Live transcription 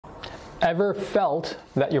Ever felt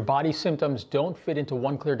that your body's symptoms don't fit into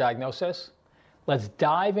one clear diagnosis? Let's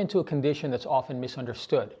dive into a condition that's often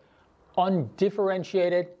misunderstood: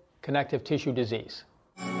 undifferentiated connective tissue disease.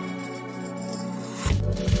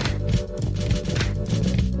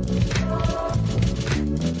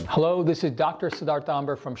 Hello, this is Dr. Siddharth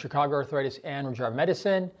Amber from Chicago Arthritis and Regenerative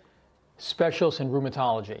Medicine, specialist in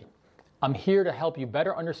rheumatology. I'm here to help you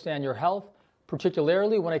better understand your health,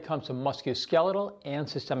 particularly when it comes to musculoskeletal and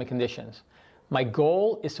systemic conditions. My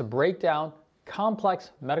goal is to break down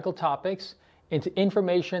complex medical topics into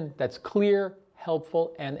information that's clear,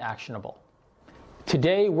 helpful, and actionable.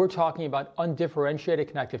 Today, we're talking about undifferentiated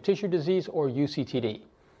connective tissue disease, or UCTD.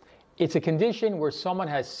 It's a condition where someone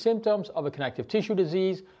has symptoms of a connective tissue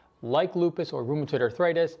disease like lupus or rheumatoid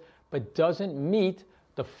arthritis, but doesn't meet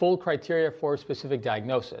the full criteria for a specific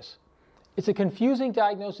diagnosis. It's a confusing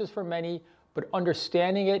diagnosis for many, but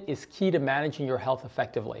understanding it is key to managing your health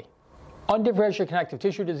effectively. Undifferentiated connective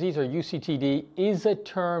tissue disease, or UCTD, is a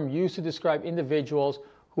term used to describe individuals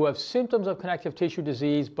who have symptoms of connective tissue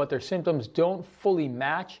disease, but their symptoms don't fully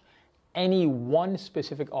match any one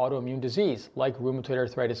specific autoimmune disease, like rheumatoid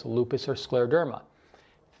arthritis, lupus, or scleroderma.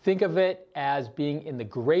 Think of it as being in the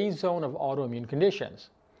gray zone of autoimmune conditions.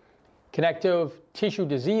 Connective tissue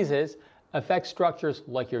diseases affect structures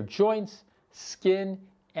like your joints, skin,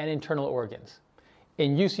 and internal organs.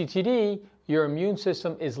 In UCTD, your immune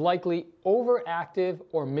system is likely overactive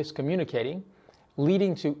or miscommunicating,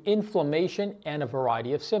 leading to inflammation and a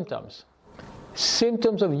variety of symptoms.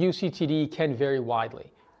 Symptoms of UCTD can vary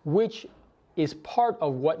widely, which is part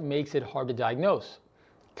of what makes it hard to diagnose.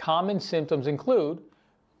 Common symptoms include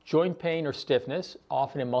joint pain or stiffness,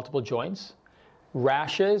 often in multiple joints,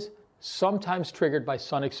 rashes, sometimes triggered by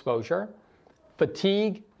sun exposure,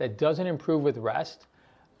 fatigue that doesn't improve with rest,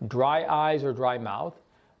 dry eyes or dry mouth,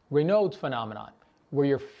 Raynaud's phenomenon, where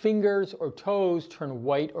your fingers or toes turn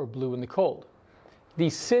white or blue in the cold.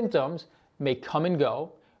 These symptoms may come and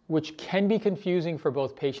go, which can be confusing for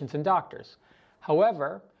both patients and doctors.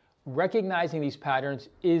 However, recognizing these patterns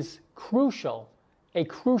is a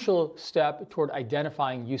crucial step toward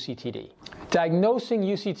identifying UCTD. Diagnosing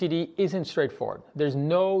UCTD isn't straightforward. There's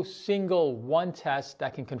no single one test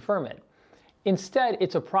that can confirm it. Instead,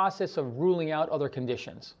 it's a process of ruling out other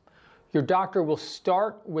conditions. Your doctor will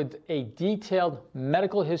start with a detailed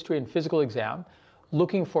medical history and physical exam,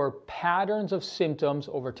 looking for patterns of symptoms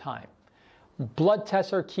over time. Blood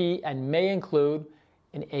tests are key and may include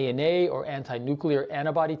an ANA, or anti-nuclear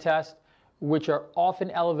antibody test, which are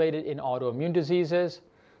often elevated in autoimmune diseases.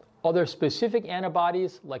 Other specific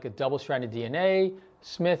antibodies like a double-stranded DNA,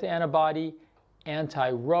 Smith antibody,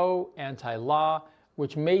 anti-Ro, anti-La,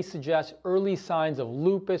 which may suggest early signs of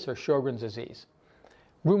lupus or Sjogren's disease.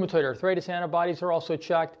 Rheumatoid arthritis antibodies are also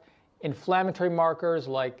checked. Inflammatory markers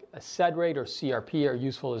like a SED rate or CRP are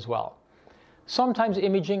useful as well. Sometimes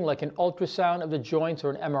imaging like an ultrasound of the joints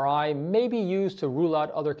or an MRI may be used to rule out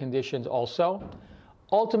other conditions also.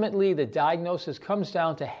 Ultimately, the diagnosis comes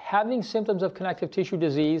down to having symptoms of connective tissue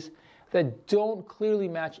disease that don't clearly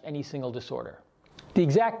match any single disorder. The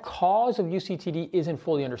exact cause of UCTD isn't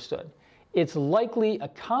fully understood. It's likely a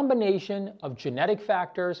combination of genetic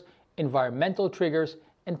factors, environmental triggers,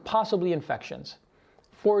 and possibly infections.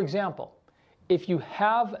 For example, if you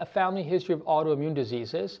have a family history of autoimmune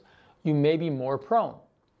diseases, you may be more prone.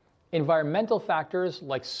 Environmental factors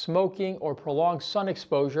like smoking or prolonged sun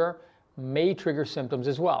exposure may trigger symptoms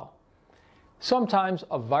as well. Sometimes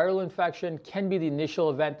a viral infection can be the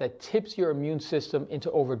initial event that tips your immune system into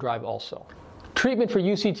overdrive also. Treatment for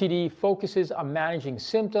UCTD focuses on managing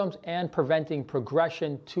symptoms and preventing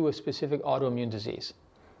progression to a specific autoimmune disease.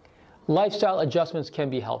 Lifestyle adjustments can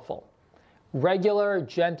be helpful. Regular,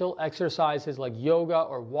 gentle exercises like yoga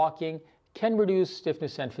or walking can reduce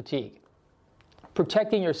stiffness and fatigue.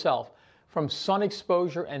 Protecting yourself from sun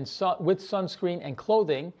exposure and with sunscreen and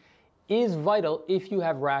clothing is vital if you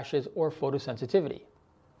have rashes or photosensitivity.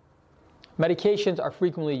 Medications are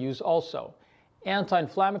frequently used also.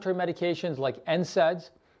 Anti-inflammatory medications like NSAIDs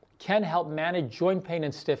can help manage joint pain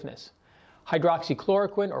and stiffness.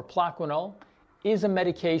 Hydroxychloroquine or Plaquenil is a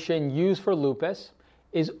medication used for lupus,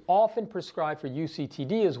 is often prescribed for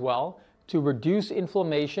UCTD as well to reduce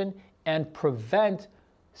inflammation and prevent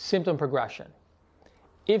symptom progression.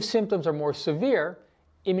 If symptoms are more severe,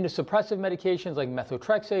 immunosuppressive medications like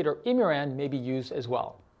methotrexate or Imuran may be used as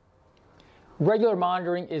well. Regular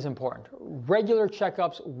monitoring is important. Regular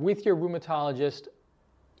checkups with your rheumatologist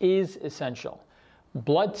is essential.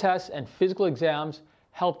 Blood tests and physical exams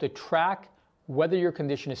help to track whether your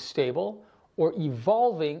condition is stable or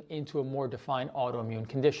evolving into a more defined autoimmune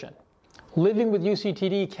condition. Living with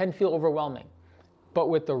UCTD can feel overwhelming. But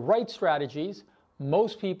with the right strategies,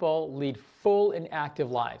 most people lead full and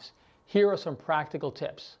active lives. Here are some practical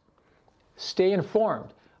tips. Stay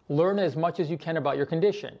informed. Learn as much as you can about your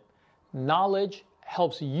condition. Knowledge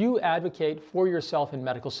helps you advocate for yourself in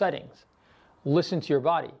medical settings. Listen to your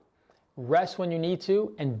body. Rest when you need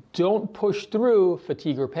to, and don't push through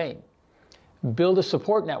fatigue or pain. Build a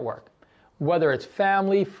support network. Whether it's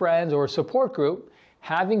family, friends, or a support group,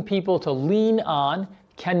 having people to lean on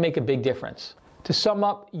can make a big difference. To sum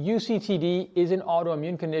up, UCTD is an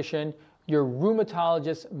autoimmune condition. Your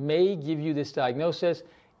rheumatologist may give you this diagnosis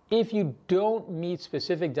if you don't meet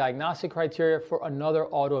specific diagnostic criteria for another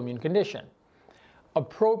autoimmune condition.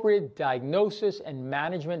 Appropriate diagnosis and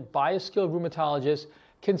management by a skilled rheumatologist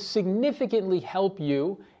can significantly help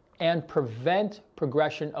you and prevent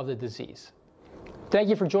progression of the disease. Thank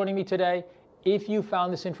you for joining me today. If you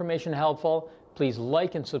found this information helpful, please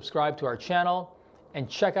like and subscribe to our channel and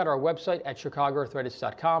check out our website at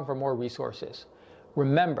chicagoarthritis.com for more resources.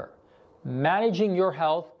 Remember, managing your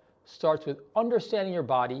health starts with understanding your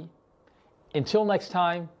body. Until next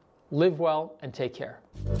time, live well and take care.